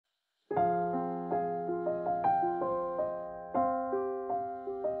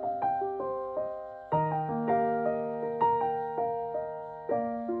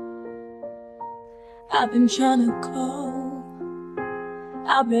I've been trying to call.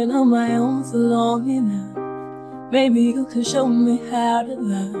 I've been on my own for long enough. Maybe you can show me how to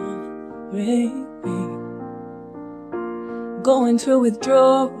love, baby. Going through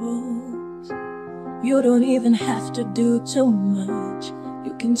withdrawals, you don't even have to do too much.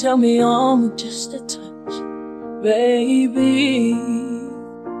 You can tell me on with just a touch, baby.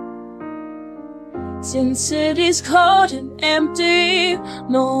 Since it is cold and empty,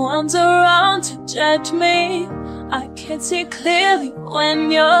 no one's around to judge me. I can't see clearly when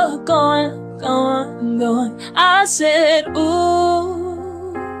you're gone, gone, gone. I said,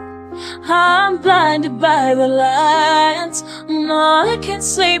 ooh, I'm blinded by the lights. No, I can't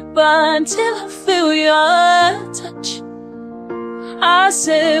sleep until I feel your touch. I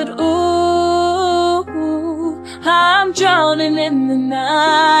said, ooh, I'm drowning in the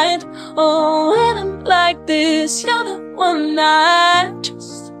night. Oh, when I'm like this, you're the one I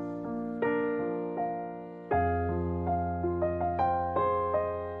trust.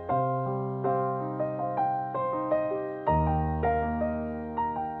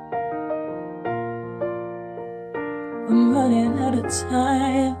 I'm running out of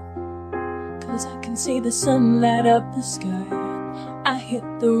time, 'cause I can see the sun light up the sky. I hit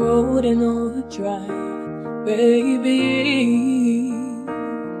the road in overdrive, baby.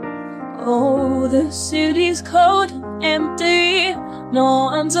 Oh, the city's cold and empty. No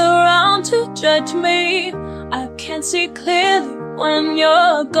one's around to judge me. I can't see clearly when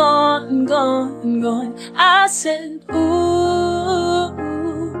you're gone, gone, gone. I said, ooh,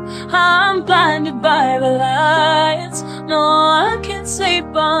 I'm blinded by the lights. No, I can't sleep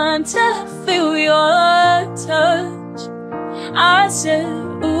until I feel your touch. I said,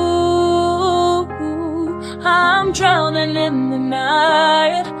 ooh, I'm drowning in the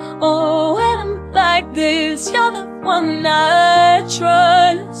night. Oh, when I'm like this, you're the one I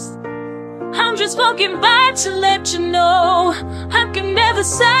trust. I'm just walking by to let you know I can never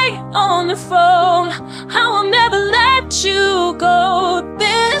say it on the phone. I will never let you go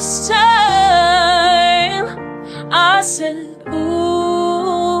this time. I said,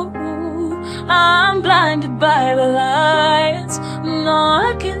 ooh, I'm blinded by the lights. No,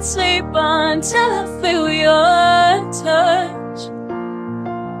 I can't sleep until I feel your touch.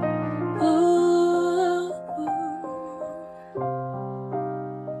 Ooh,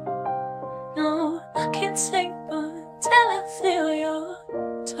 no, I can't sleep until I feel your